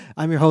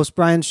I'm your host,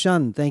 Brian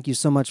Shun. Thank you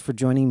so much for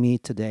joining me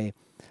today.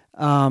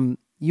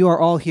 You are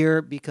all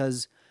here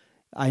because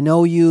I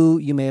know you.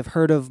 You may have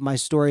heard of my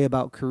story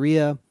about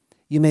Korea.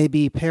 You may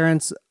be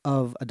parents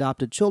of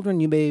adopted children.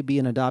 You may be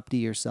an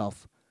adoptee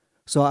yourself.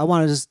 So I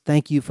want to just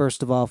thank you,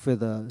 first of all, for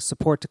the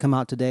support to come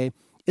out today.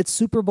 It's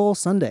Super Bowl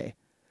Sunday.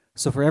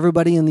 So for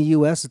everybody in the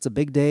U.S., it's a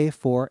big day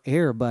for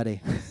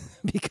everybody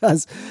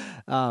because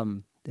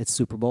it's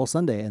Super Bowl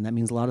Sunday, and that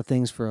means a lot of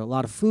things for a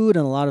lot of food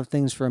and a lot of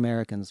things for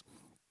Americans.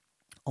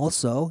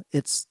 Also,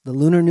 it's the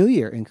Lunar New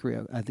Year in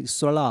Korea, I think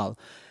Solal,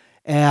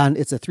 and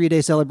it's a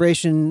 3-day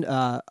celebration.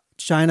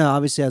 China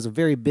obviously has a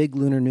very big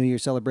Lunar New Year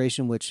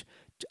celebration, which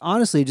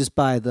honestly, just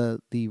by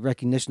the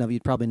recognition of it,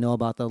 you'd probably know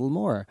about that a little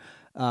more.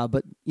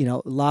 But,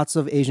 lots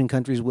of Asian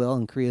countries will,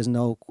 and Korea is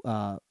no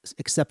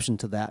exception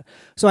to that.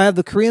 So I have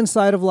the Korean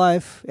side of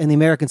life and the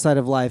American side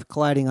of life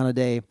colliding on a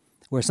day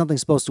where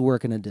something's supposed to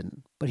work and it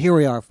didn't. But here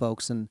we are,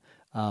 folks, and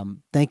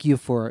thank you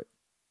for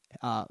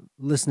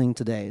listening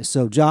today.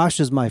 So Josh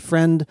is my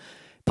friend,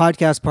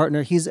 podcast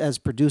partner. He's as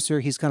producer.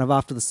 He's kind of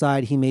off to the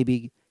side. He may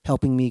be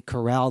helping me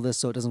corral this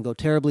so it doesn't go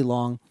terribly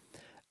long.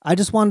 I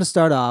just wanted to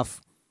start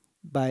off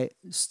by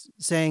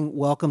saying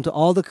welcome to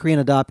all the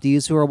Korean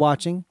adoptees who are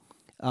watching.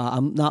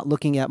 I'm not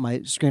looking at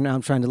my screen.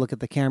 I'm trying to look at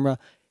the camera.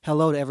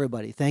 Hello to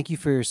everybody. Thank you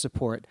for your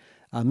support.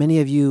 Many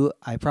of you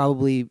I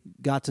probably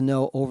got to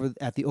know over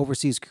at the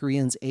Overseas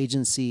Koreans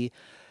Agency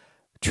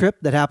trip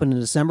that happened in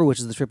December, which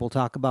is the trip we'll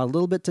talk about a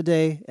little bit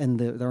today, and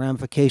the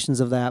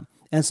ramifications of that,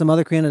 and some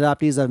other Korean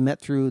adoptees I've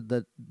met through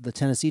the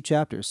Tennessee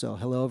chapter. So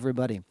hello,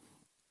 everybody.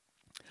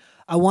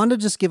 I wanted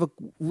to just give a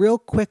real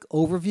quick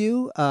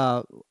overview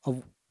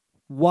of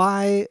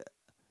why,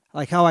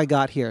 like how I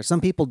got here.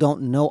 Some people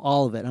don't know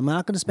all of it. I'm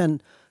not going to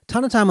spend a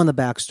ton of time on the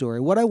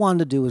backstory. What I wanted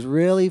to do is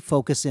really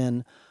focus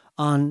in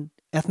on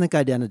ethnic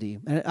identity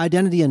and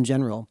identity in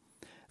general.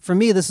 For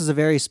me, this is a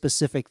very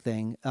specific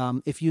thing.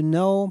 If you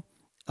know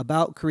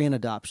about Korean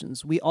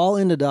adoptions, we all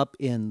ended up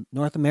in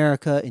North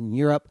America, in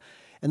Europe,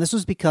 and this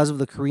was because of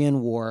the Korean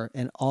War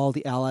and all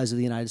the allies of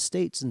the United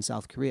States in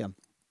South Korea,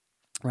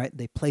 right?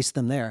 They placed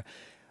them there.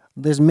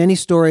 There's many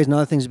stories and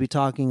other things to be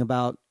talking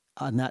about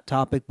on that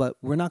topic, but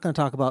we're not going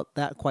to talk about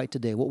that quite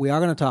today. What we are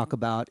going to talk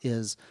about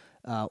is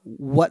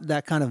what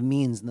that kind of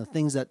means and the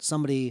things that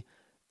somebody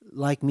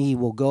like me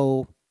will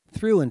go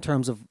through in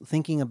terms of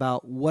thinking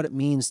about what it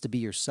means to be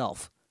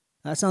yourself.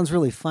 That sounds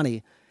really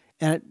funny,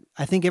 and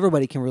I think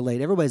everybody can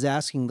relate. Everybody's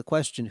asking the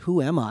question,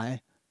 who am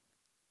I?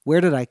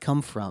 Where did I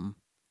come from?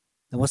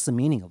 And what's the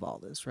meaning of all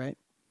this, right?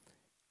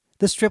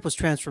 This trip was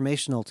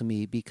transformational to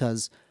me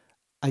because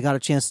I got a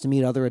chance to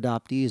meet other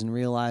adoptees and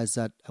realize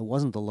that I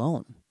wasn't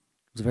alone.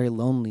 It was a very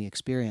lonely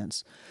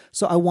experience.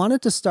 So I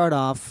wanted to start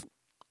off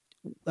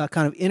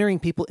kind of entering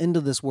people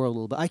into this world a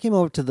little bit. I came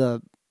over to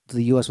the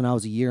U.S. when I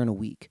was a year and a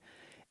week,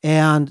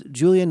 and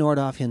Julia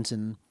Nordhoff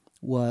Hinton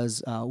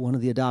was one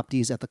of the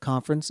adoptees at the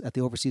conference, at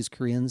the Overseas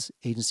Koreans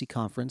Agency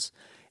conference,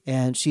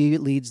 and she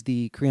leads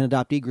the Korean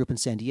adoptee group in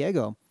San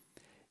Diego.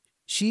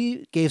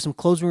 She gave some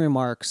closing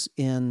remarks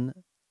at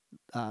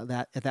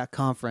that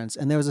conference,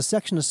 and there was a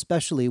section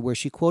especially where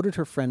she quoted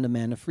her friend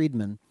Amanda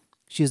Friedman.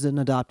 She's an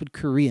adopted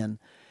Korean,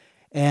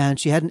 and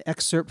she had an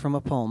excerpt from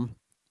a poem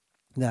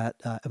that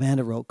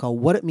Amanda wrote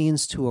called "What It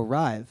Means to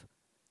Arrive,"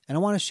 and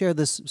I want to share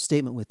this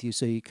statement with you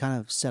so you kind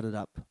of set it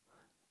up.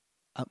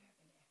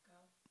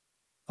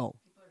 Oh.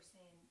 People are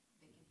saying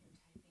they can hear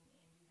typing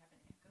and you have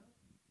an echo.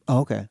 Oh,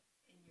 okay.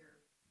 When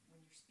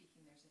you're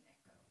speaking, there's an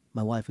echo.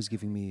 My wife is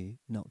giving me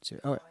notes here.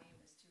 All right.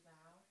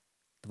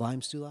 The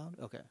volume is too loud. The volume's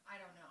too loud? Okay. I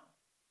don't know.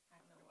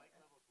 What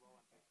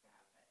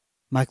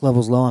that, Mic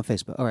level's low on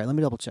Facebook. All right, let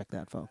me double check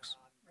that, folks.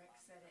 Rick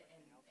said it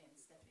and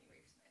Stephanie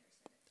Reeves-Snyder said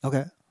it.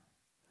 Okay.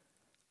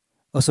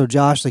 Oh, so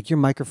Josh, like your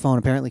microphone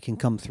apparently can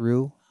come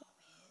through.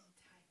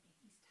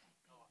 He's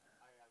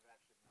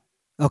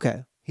typing.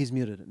 Okay, he's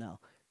muted it now.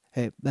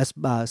 Hey, that's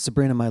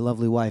Sabrina, my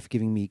lovely wife,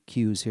 giving me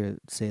cues here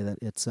to say that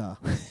it's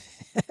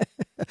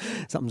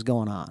something's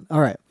going on. All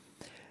right.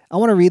 I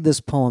want to read this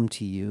poem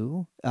to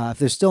you. If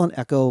there's still an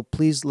echo,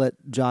 please let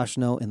Josh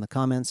know in the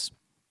comments,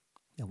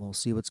 and we'll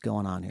see what's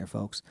going on here,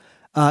 folks.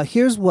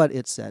 Here's what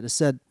it said. It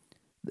said,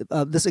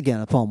 this again,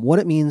 a poem, What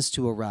It Means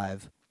to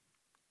Arrive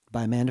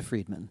by Amanda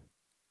Friedman.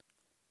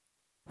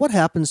 What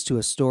happens to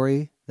a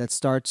story that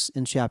starts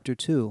in chapter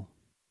 2?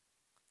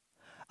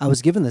 I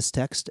was given this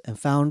text and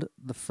found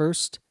the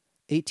first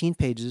 18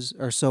 pages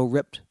or so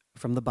ripped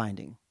from the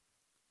binding.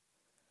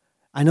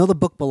 I know the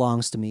book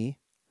belongs to me,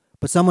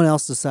 but someone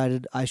else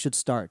decided I should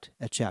start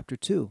at chapter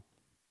 2.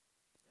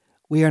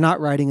 We are not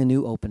writing a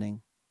new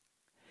opening,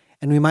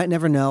 and we might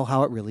never know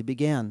how it really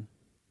began.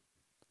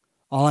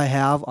 All I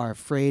have are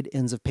frayed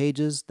ends of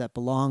pages that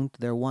belonged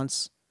there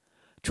once,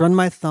 to run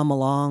my thumb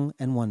along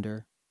and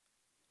wonder,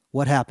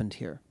 what happened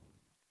here?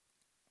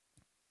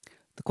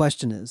 The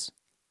question is,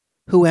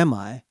 who am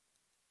I?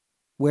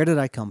 Where did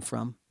I come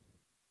from?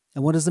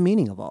 And what is the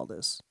meaning of all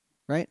this,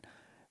 right?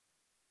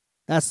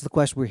 That's the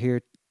question we're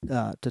here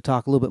to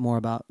talk a little bit more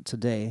about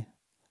today.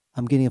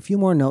 I'm getting a few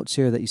more notes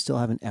here that you still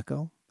have an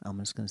echo. I'm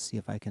just going to see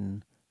if I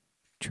can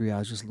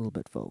triage just a little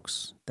bit,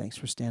 folks. Thanks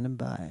for standing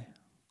by.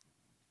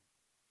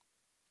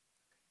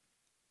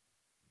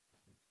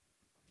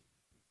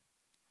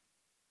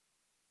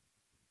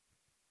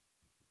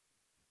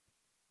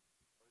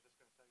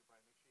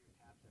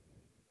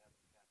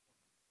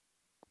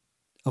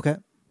 Okay.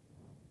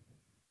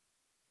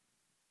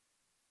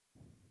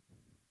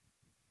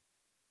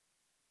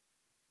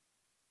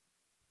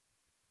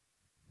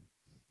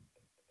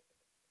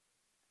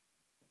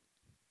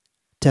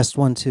 Test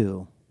 1,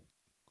 2.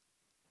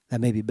 That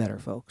may be better,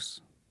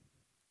 folks.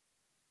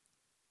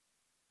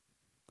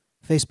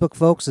 Facebook,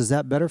 folks, is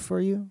that better for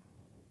you?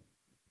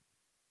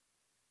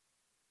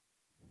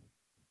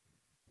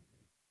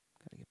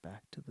 Got to get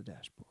back to the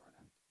dashboard.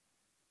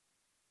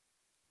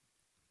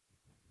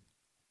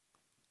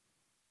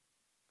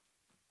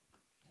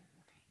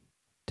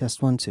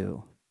 Test 1,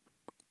 2.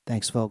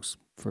 Thanks, folks,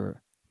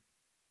 for...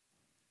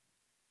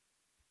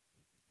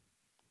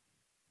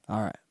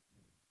 All right.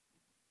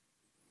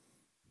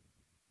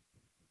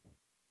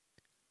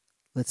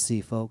 Let's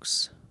see,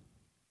 folks.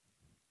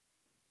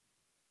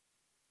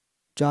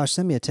 Josh,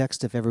 send me a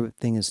text if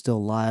everything is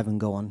still live and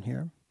going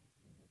here.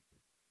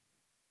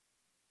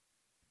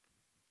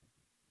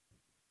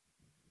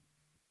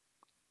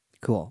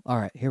 Cool. All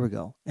right, here we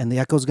go. And the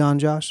echo's gone,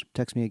 Josh?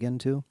 Text me again,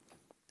 too.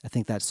 I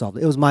think that solved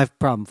it. It was my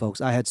problem,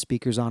 folks. I had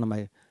speakers on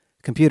my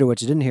computer,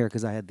 which you didn't hear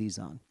because I had these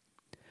on.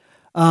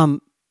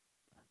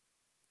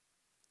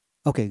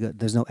 Okay, good.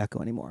 There's no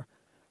echo anymore.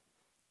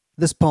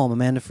 This poem,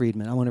 Amanda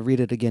Friedman, I want to read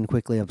it again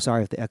quickly. I'm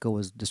sorry if the echo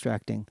was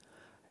distracting.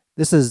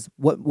 This is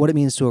what it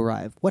means to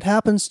arrive. What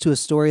happens to a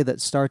story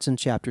that starts in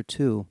chapter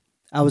 2?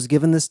 I was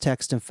given this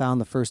text and found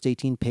the first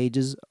 18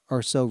 pages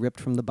or so ripped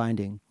from the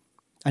binding.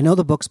 I know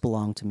the books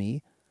belong to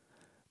me,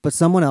 but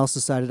someone else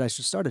decided I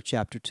should start at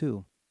chapter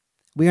 2.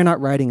 We are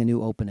not writing a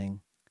new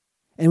opening,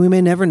 and we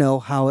may never know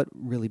how it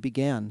really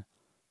began.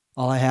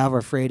 All I have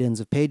are frayed ends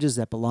of pages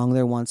that belonged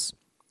there once,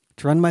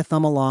 to run my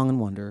thumb along and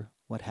wonder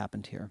what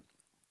happened here.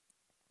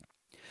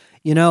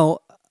 You know,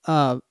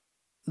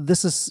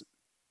 this is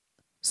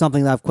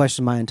something that I've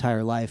questioned my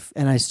entire life,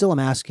 and I still am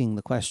asking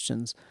the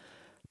questions.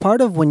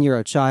 Part of when you're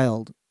a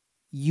child,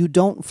 you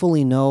don't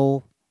fully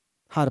know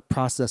how to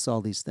process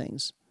all these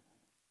things,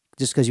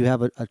 just because you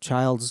have a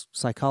child's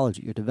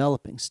psychology you're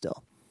developing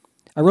still.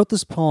 I wrote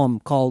this poem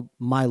called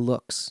My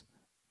Looks,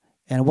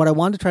 and what I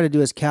wanted to try to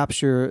do is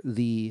capture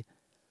the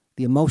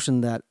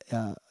emotion that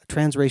a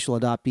transracial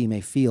adoptee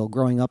may feel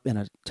growing up in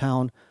a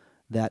town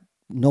that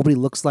nobody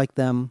looks like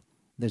them.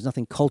 There's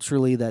nothing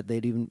culturally that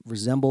they'd even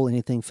resemble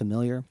anything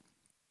familiar.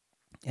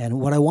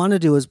 And what I want to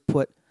do is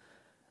put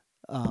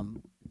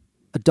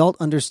adult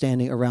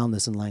understanding around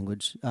this in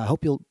language. I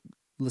hope you'll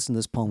listen to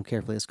this poem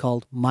carefully. It's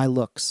called My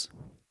Looks.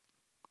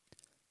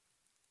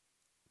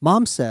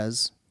 Mom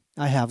says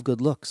I have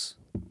good looks.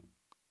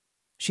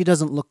 She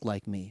doesn't look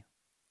like me.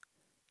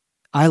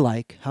 I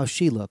like how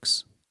she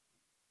looks.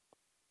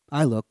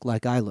 I look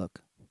like I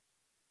look.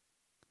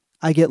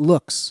 I get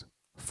looks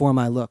for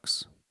my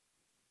looks.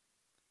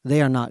 They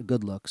are not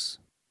good looks.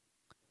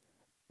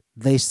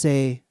 They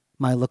say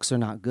my looks are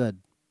not good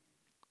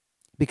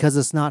because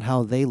it's not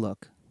how they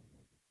look.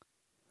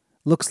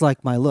 Looks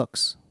like my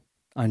looks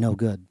are no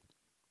good.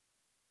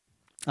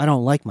 I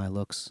don't like my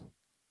looks.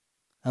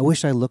 I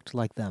wish I looked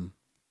like them.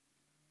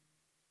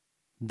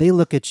 They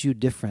look at you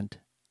different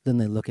than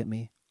they look at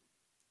me.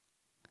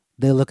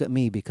 They look at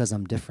me because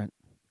I'm different.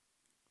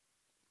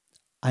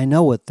 I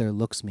know what their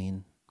looks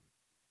mean.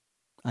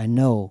 I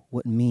know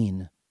what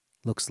mean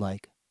looks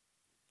like.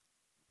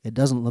 It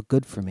doesn't look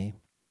good for me.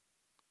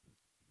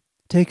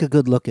 Take a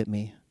good look at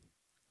me.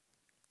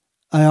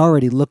 I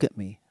already look at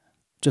me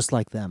just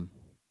like them.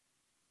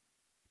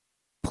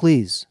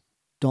 Please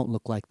don't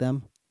look like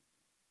them.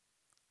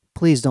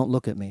 Please don't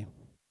look at me.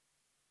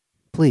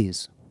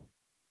 Please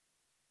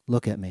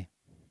look at me.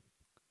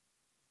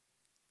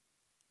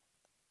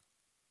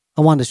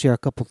 I wanted to share a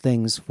couple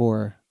things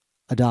for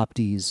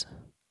adoptees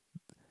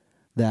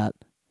that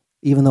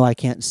even though I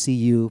can't see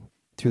you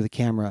through the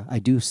camera, I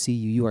do see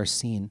you. You are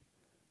seen.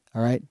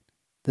 All right?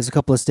 There's a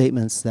couple of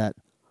statements that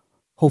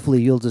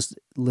hopefully you'll just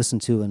listen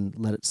to and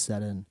let it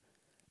set in.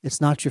 It's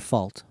not your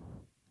fault.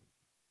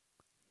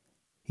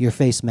 Your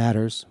face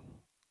matters.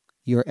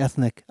 Your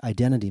ethnic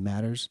identity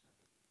matters.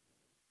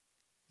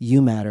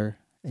 You matter,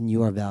 and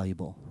you are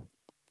valuable.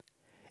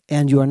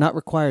 And you are not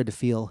required to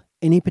feel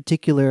any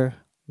particular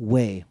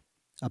way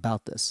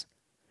about this.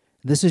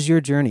 This is your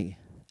journey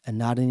and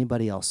not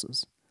anybody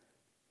else's.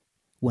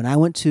 When I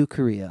went to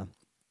Korea,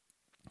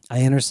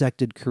 I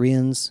intersected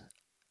Korean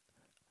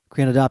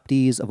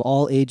adoptees of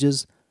all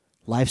ages,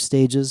 life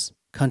stages,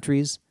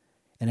 countries,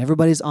 and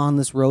everybody's on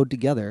this road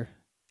together.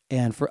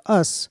 And for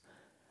us,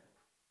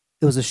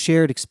 it was a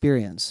shared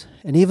experience.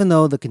 And even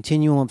though the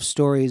continuum of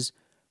stories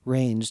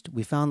ranged,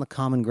 we found the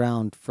common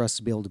ground for us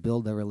to be able to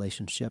build that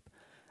relationship.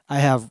 I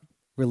have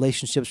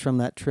relationships from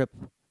that trip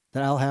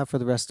that I'll have for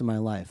the rest of my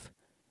life.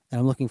 And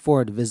I'm looking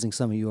forward to visiting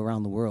some of you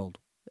around the world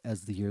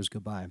as the years go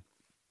by.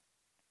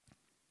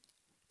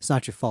 It's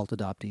not your fault,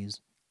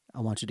 adoptees. I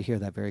want you to hear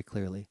that very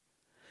clearly.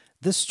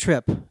 This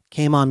trip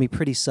came on me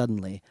pretty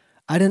suddenly.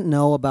 I didn't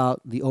know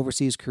about the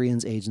Overseas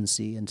Koreans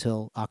Agency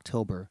until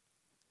October.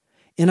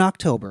 In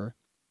October,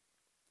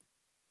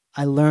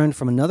 I learned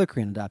from another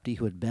Korean adoptee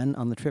who had been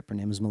on the trip. Her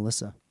name is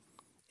Melissa.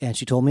 And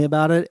she told me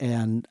about it,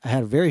 and I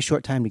had a very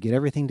short time to get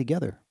everything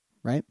together,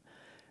 right?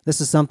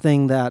 This is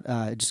something that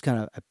I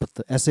put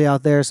the essay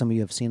out there. Some of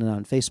you have seen it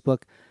on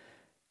Facebook.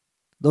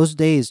 Those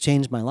days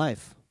changed my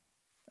life.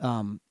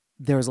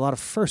 There was a lot of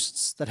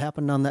firsts that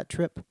happened on that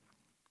trip.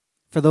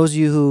 For those of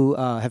you who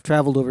have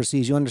traveled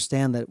overseas, you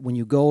understand that when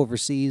you go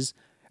overseas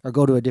or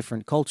go to a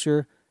different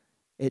culture,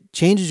 it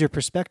changes your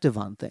perspective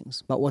on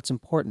things, about what's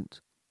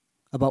important,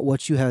 about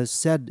what you have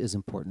said is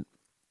important.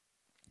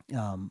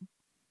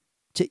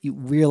 You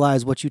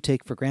realize what you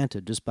take for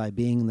granted just by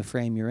being in the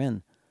frame you're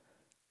in.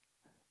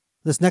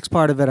 This next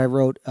part of it I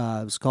wrote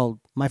was called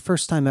My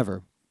First Time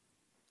Ever.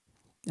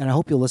 And I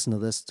hope you'll listen to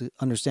this to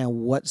understand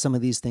what some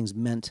of these things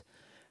meant.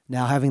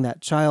 Now, having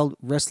that child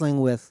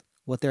wrestling with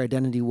what their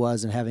identity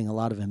was and having a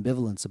lot of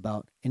ambivalence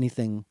about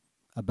anything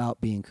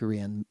about being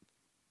Korean,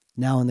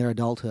 now in their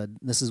adulthood,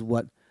 this is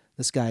what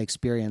this guy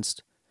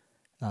experienced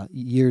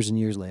years and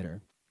years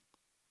later.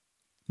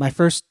 My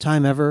first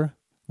time ever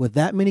with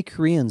that many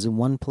Koreans in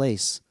one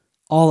place,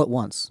 all at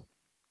once.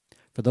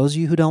 For those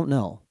of you who don't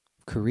know,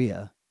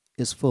 Korea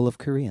is full of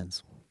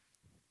Koreans.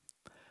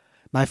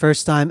 My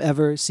first time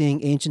ever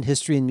seeing ancient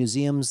history in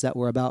museums that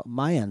were about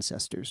my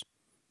ancestors.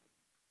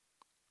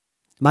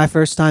 My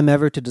first time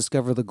ever to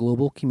discover the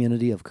global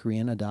community of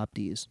Korean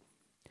adoptees.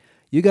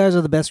 You guys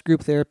are the best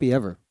group therapy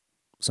ever.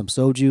 Some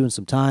soju and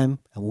some time,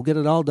 and we'll get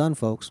it all done,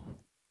 folks.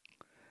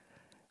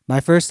 My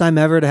first time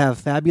ever to have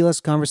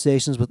fabulous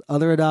conversations with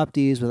other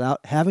adoptees without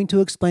having to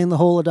explain the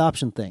whole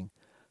adoption thing.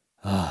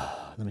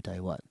 Let me tell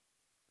you what,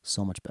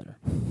 so much better.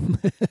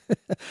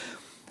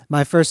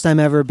 My first time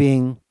ever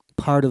being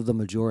part of the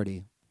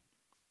majority.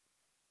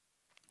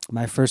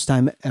 My first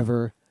time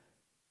ever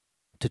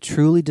to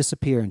truly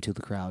disappear into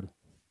the crowd.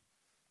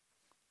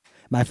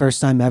 My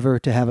first time ever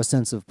to have a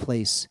sense of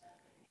place,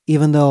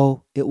 even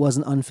though it was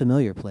an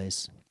unfamiliar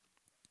place.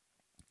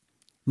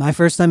 My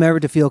first time ever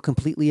to feel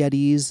completely at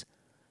ease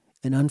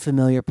in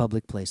unfamiliar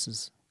public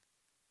places.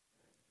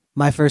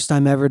 My first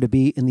time ever to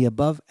be in the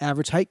above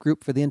average height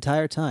group for the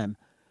entire time.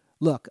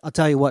 Look, I'll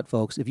tell you what,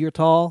 folks, if you're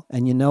tall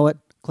and you know it,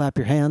 clap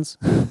your hands.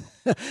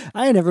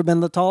 I ain't never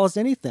been the tallest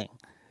anything,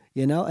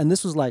 and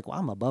this was like, wow,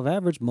 I'm above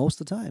average most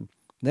of the time.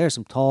 There are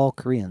some tall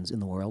Koreans in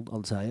the world,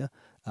 I'll tell you.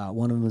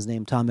 One of them was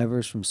named Tom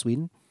Evers from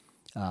Sweden.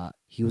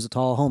 He was a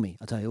tall homie,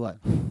 I'll tell you what.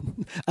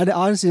 I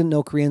honestly didn't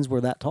know Koreans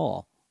were that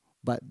tall,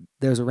 but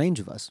there's a range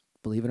of us,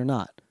 believe it or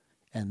not.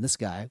 And this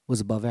guy was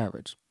above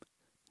average.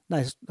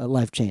 Nice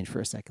life change for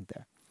a second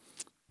there.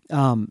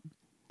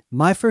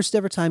 My first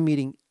ever time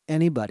meeting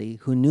anybody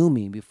who knew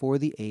me before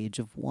the age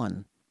of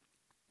 1.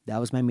 That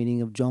was my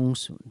meeting of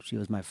Jong-sun. She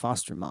was my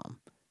foster mom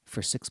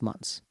for 6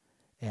 months.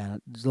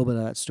 And there's a little bit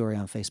of that story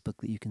on Facebook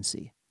that you can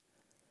see.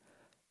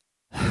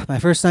 My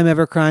first time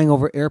ever crying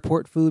over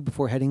airport food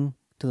before heading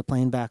to the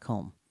plane back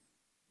home.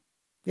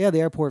 Yeah, the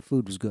airport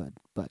food was good,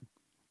 but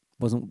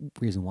wasn't the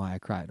reason why I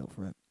cried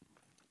over it.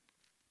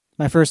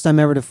 My first time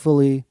ever to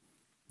fully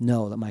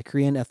know that my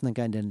Korean ethnic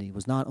identity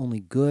was not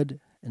only good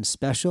and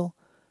special,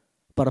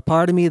 but a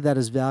part of me that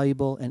is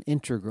valuable and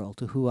integral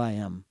to who I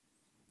am.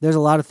 There's a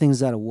lot of things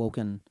that it woke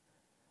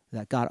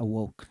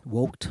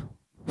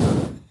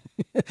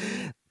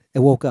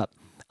up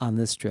on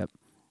this trip.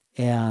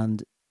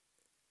 And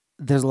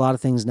there's a lot of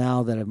things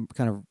now that I'm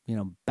kind of,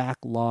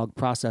 backlog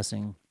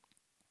processing.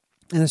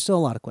 And there's still a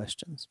lot of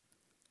questions.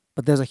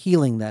 But there's a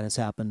healing that has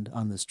happened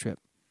on this trip.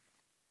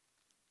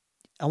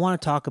 I want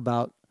to talk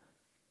about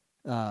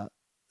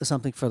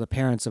something for the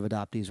parents of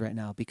adoptees right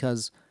now,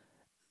 because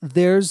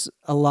there's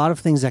a lot of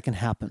things that can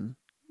happen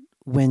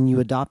when you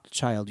adopt a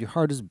child. Your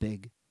heart is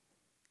big.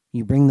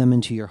 You bring them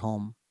into your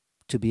home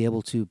to be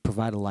able to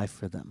provide a life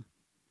for them.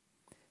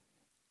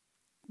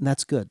 And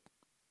that's good.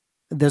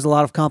 There's a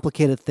lot of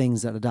complicated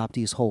things that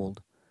adoptees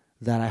hold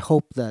that I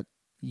hope that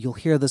you'll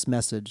hear this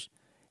message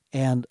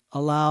and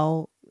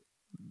allow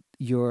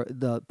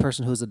the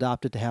person who's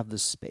adopted to have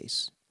this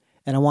space.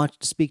 And I want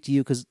to speak to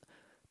you because,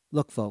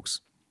 look, folks,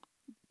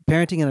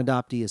 parenting an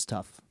adoptee is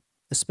tough,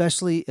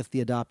 especially if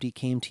the adoptee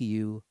came to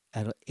you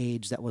at an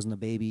age that wasn't a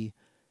baby.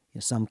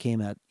 Some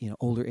came at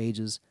older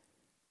ages.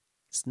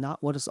 It's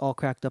not what it's all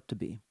cracked up to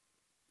be.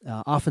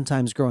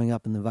 Oftentimes growing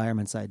up in the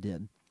environments I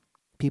did,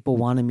 people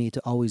wanted me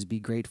to always be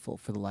grateful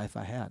for the life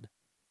I had.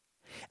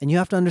 And you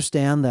have to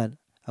understand that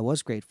I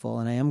was grateful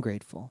and I am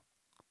grateful,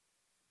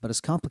 but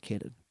it's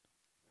complicated.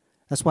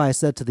 That's why I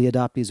said to the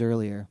adoptees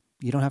earlier,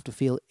 you don't have to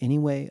feel any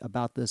way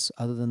about this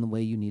other than the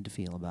way you need to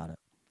feel about it.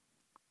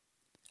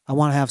 I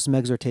want to have some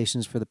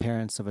exhortations for the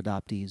parents of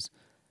adoptees.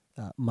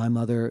 My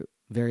mother,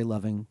 very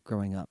loving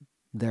growing up.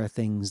 There are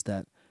things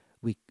that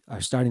we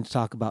are starting to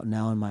talk about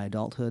now in my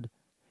adulthood,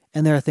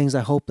 and there are things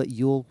I hope that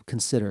you'll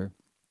consider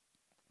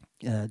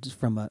just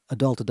from an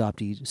adult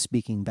adoptee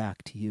speaking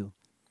back to you.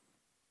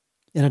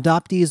 An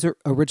adoptee's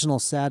original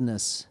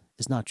sadness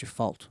is not your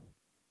fault,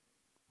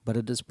 but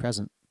it is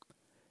present.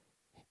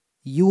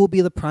 You will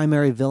be the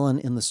primary villain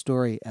in the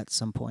story at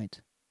some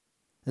point.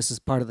 This is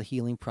part of the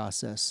healing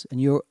process, and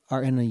you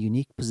are in a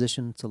unique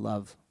position to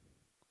love.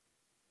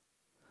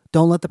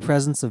 Don't let the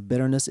presence of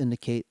bitterness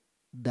indicate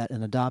that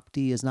an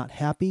adoptee is not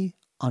happy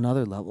on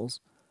other levels.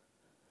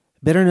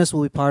 Bitterness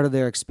will be part of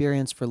their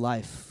experience for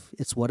life.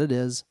 It's what it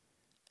is,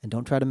 and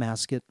don't try to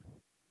mask it.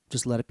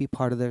 Just let it be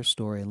part of their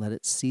story and let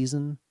it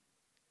season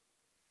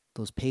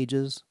those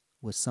pages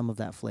with some of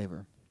that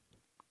flavor.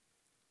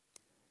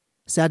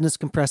 Sadness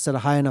compressed at a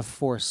high enough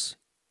force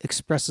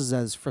expresses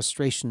as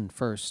frustration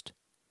first,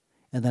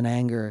 and then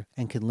anger,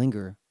 and can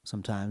linger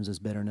sometimes as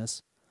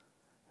bitterness.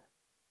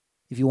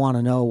 If you want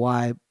to know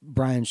why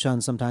Brian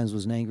Shun sometimes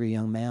was an angry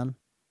young man,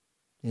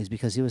 it is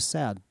because he was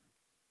sad.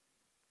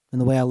 And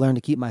the way I learned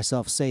to keep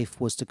myself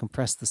safe was to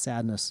compress the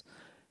sadness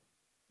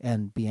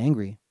and be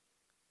angry,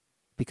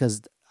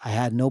 because I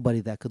had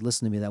nobody that could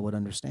listen to me that would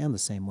understand the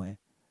same way.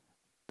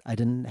 I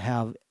didn't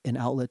have an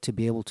outlet to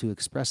be able to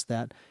express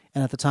that,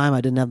 and at the time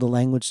I didn't have the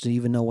language to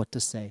even know what to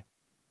say.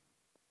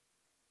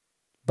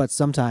 But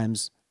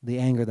sometimes the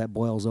anger that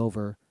boils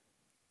over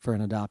for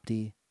an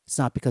adoptee, it's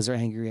not because they're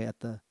angry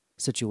at the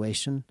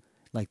situation,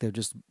 like they're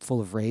just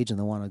full of rage and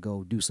they want to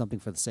go do something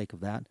for the sake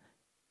of that.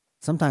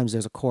 Sometimes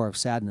there's a core of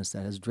sadness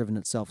that has driven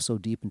itself so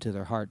deep into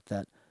their heart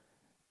that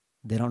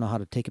they don't know how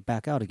to take it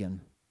back out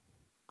again.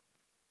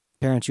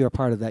 Parents, you are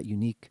part of that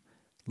unique,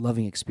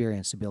 loving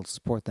experience to be able to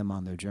support them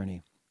on their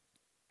journey.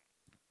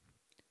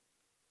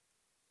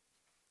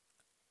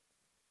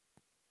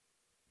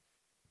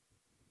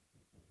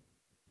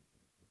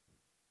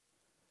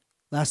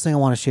 Last thing I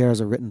want to share is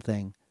a written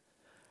thing.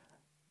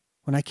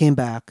 When I came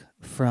back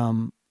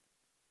from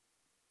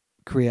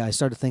Korea, I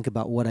started to think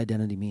about what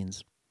identity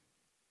means.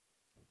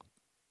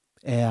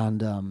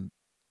 And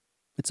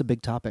it's a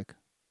big topic.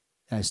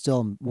 And I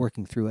still am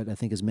working through it, I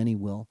think as many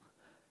will.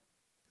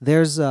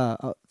 There's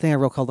a thing I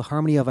wrote called the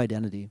harmony of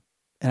identity.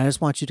 And I just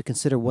want you to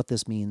consider what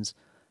this means.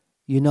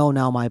 You know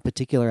now my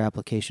particular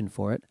application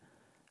for it.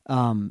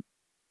 But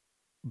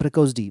it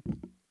goes deep.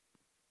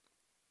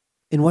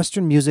 In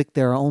Western music,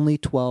 there are only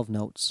 12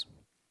 notes.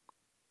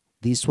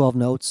 These 12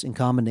 notes, in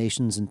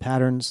combinations and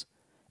patterns,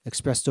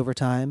 expressed over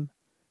time,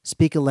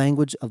 speak a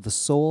language of the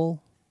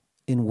soul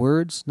in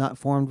words not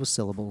formed with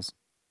syllables.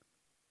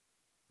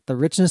 The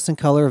richness and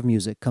color of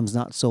music comes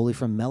not solely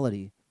from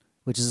melody,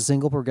 which is a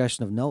single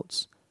progression of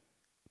notes,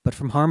 but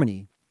from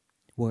harmony,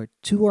 where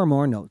two or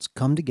more notes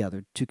come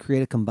together to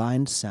create a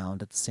combined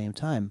sound at the same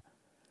time.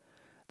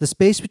 The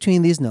space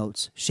between these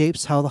notes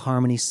shapes how the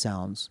harmony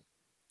sounds,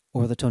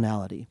 or the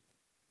tonality.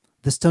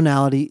 This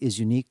tonality is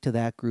unique to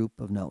that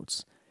group of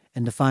notes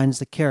and defines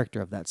the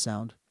character of that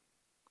sound.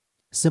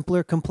 Simple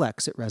or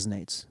complex, it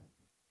resonates.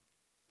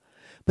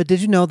 But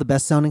did you know the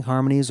best-sounding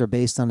harmonies are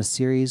based on a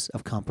series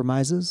of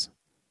compromises?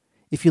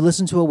 If you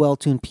listen to a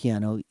well-tuned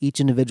piano, each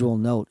individual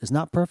note is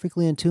not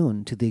perfectly in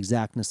tune to the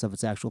exactness of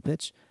its actual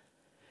pitch.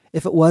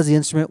 If it was, the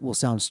instrument will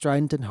sound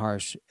strident and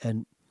harsh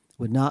and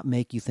would not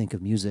make you think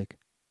of music.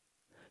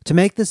 To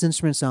make this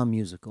instrument sound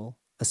musical,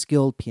 a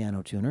skilled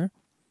piano tuner,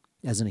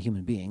 as in a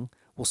human being,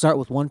 will start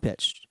with one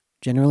pitch,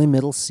 generally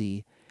middle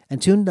C,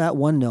 and tune that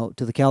one note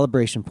to the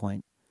calibration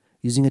point,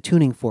 using a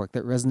tuning fork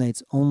that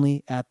resonates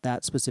only at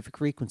that specific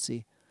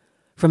frequency.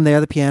 From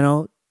there, the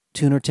piano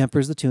tuner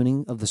tempers the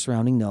tuning of the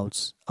surrounding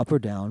notes, up or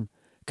down,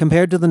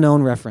 compared to the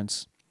known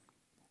reference,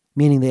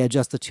 meaning they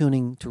adjust the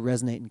tuning to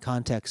resonate in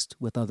context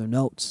with other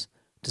notes,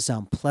 to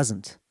sound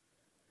pleasant,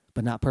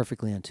 but not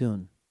perfectly in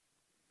tune.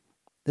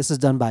 This is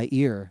done by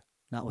ear,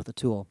 not with a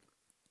tool.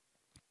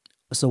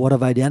 So what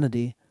of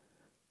identity?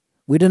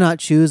 We do not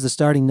choose the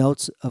starting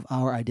notes of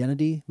our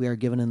identity we are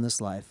given in this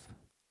life.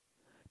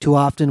 Too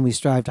often we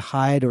strive to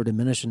hide or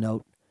diminish a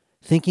note,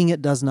 thinking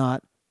it does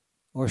not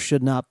or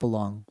should not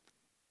belong.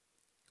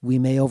 We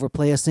may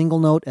overplay a single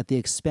note at the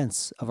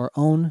expense of our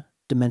own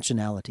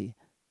dimensionality.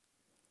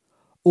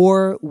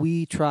 Or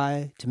we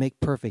try to make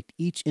perfect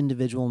each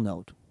individual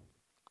note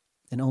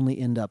and only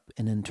end up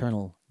in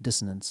internal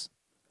dissonance.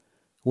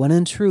 When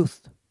in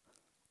truth,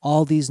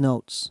 all these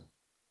notes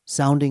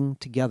sounding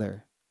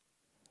together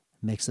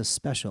makes us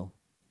special.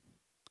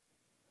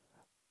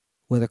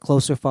 Whether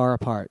close or far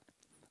apart,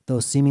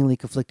 those seemingly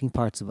conflicting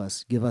parts of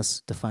us give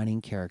us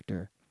defining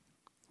character.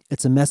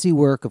 It's a messy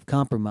work of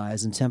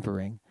compromise and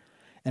tempering,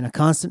 and a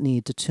constant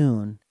need to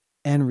tune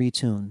and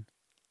retune.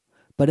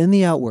 But in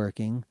the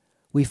outworking,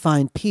 we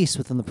find peace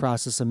within the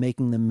process of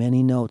making the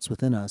many notes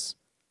within us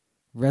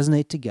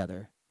resonate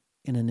together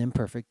in an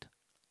imperfect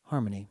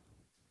harmony.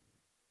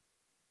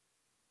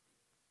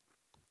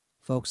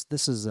 Folks,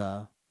 this is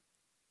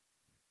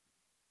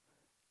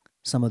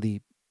some of the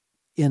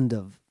end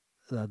of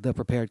the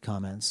prepared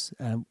comments.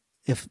 And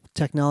if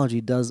technology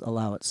does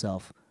allow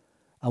itself,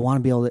 I want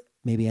to be able to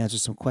maybe answer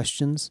some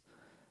questions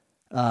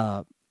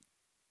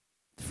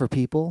for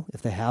people,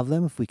 if they have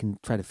them, if we can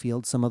try to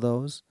field some of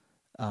those.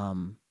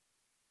 I'll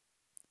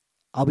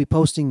be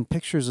posting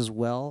pictures as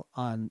well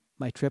on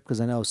my trip,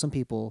 because I know some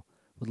people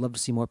would love to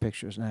see more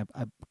pictures, and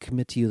I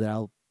commit to you that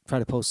I'll try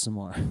to post some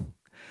more.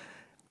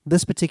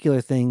 this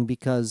particular thing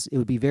because it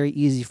would be very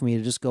easy for me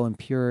to just go in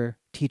pure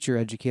teacher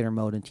educator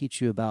mode and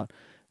teach you about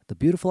the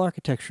beautiful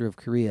architecture of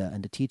Korea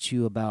and to teach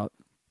you about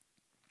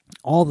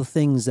all the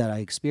things that I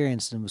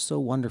experienced and was so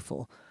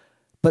wonderful.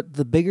 But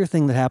the bigger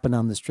thing that happened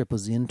on this trip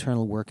was the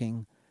internal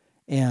working.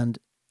 And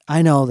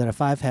I know that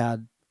if I've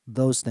had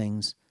those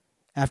things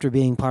after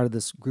being part of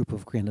this group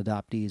of Korean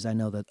adoptees, I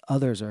know that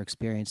others are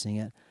experiencing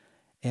it.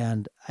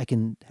 And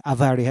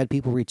I've already had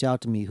people reach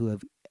out to me who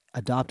have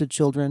adopted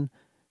children,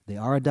 they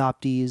are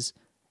adoptees,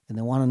 and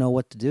they want to know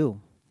what to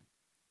do.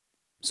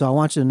 So I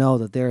want you to know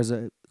that there's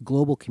a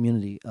global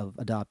community of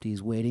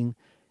adoptees waiting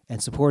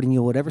and supporting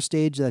you whatever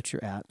stage that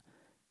you're at,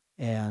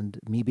 and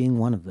me being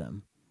one of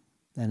them.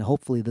 And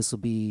hopefully this will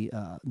be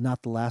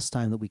not the last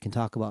time that we can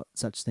talk about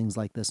such things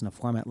like this in a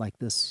format like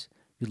this.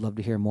 You'd love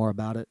to hear more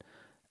about it.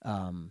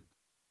 I'm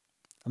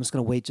just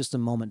going to wait just a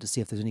moment to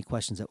see if there's any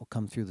questions that will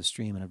come through the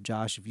stream. And if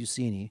Josh, if you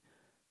see any,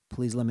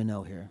 please let me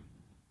know here.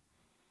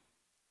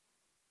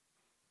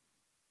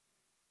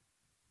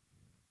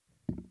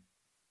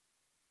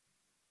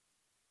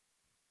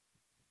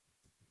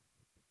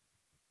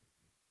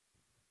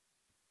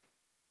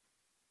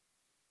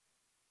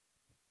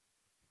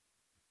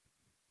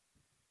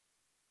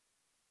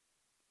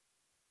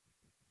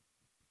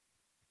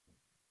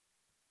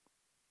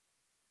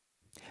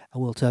 I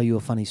will tell you a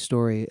funny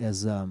story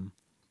as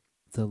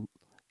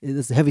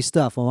it's heavy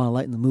stuff. I want to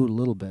lighten the mood a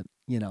little bit.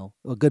 You know,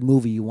 a good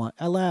movie you want.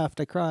 I laughed,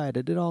 I cried,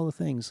 I did all the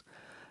things.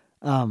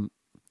 I'm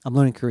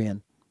learning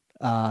Korean.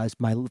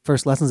 My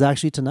first lesson's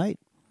actually tonight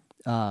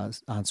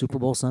on Super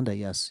Bowl Sunday,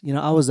 yes. You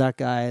know, I was that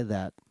guy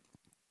that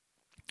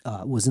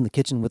was in the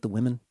kitchen with the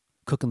women,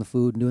 cooking the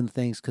food and doing the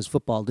things because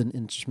football didn't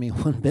interest me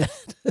one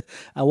bit.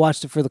 I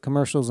watched it for the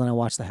commercials and I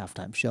watched the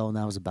halftime show, and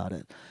that was about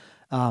it.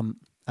 I've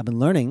been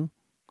learning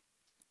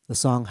the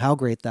song How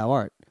Great Thou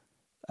Art,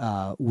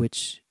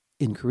 which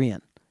in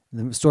Korean.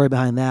 And the story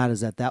behind that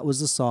is that was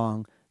the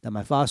song that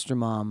my foster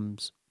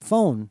mom's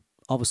phone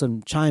all of a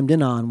sudden chimed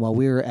in on while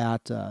we were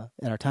at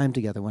our time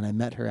together when I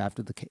met her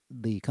after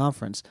the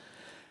conference.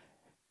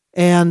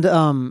 And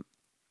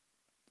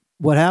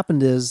what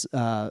happened is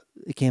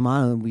it came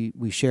on and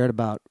we shared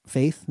about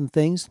faith and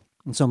things.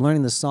 And so I'm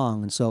learning this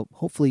song. And so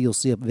hopefully you'll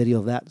see a video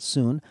of that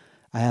soon.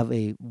 I have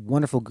a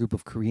wonderful group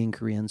of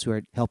Koreans who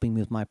are helping me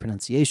with my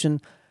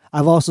pronunciation.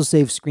 I've also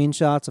saved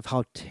screenshots of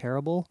how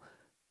terrible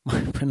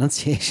my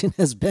pronunciation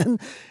has been.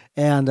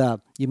 And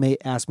you may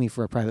ask me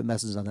for a private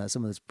message on that.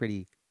 Some of this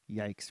pretty,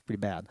 yikes,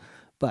 pretty bad.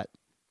 But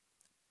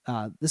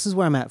this is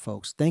where I'm at,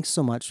 folks. Thanks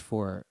so much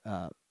for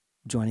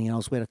joining in. I'll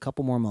just wait a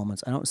couple more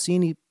moments. I don't see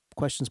any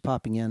questions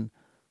popping in.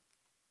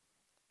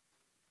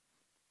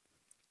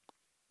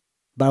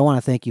 But I want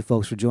to thank you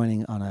folks for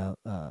joining on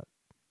a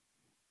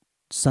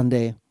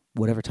Sunday,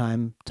 whatever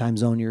time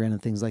zone you're in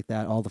and things like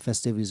that, all the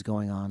festivities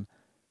going on.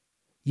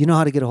 You know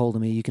how to get a hold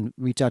of me. You can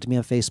reach out to me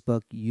on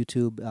Facebook,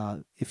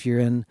 YouTube. If you're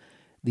in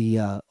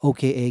the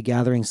OKA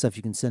gathering stuff,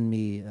 you can send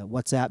me a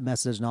WhatsApp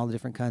message and all the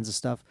different kinds of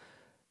stuff.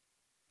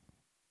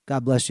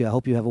 God bless you. I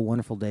hope you have a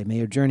wonderful day. May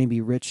your journey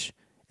be rich,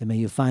 and may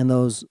you find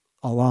those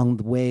along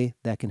the way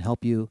that can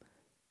help you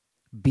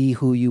be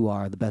who you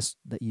are, the best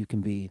that you can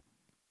be.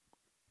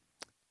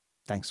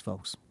 Thanks,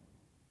 folks.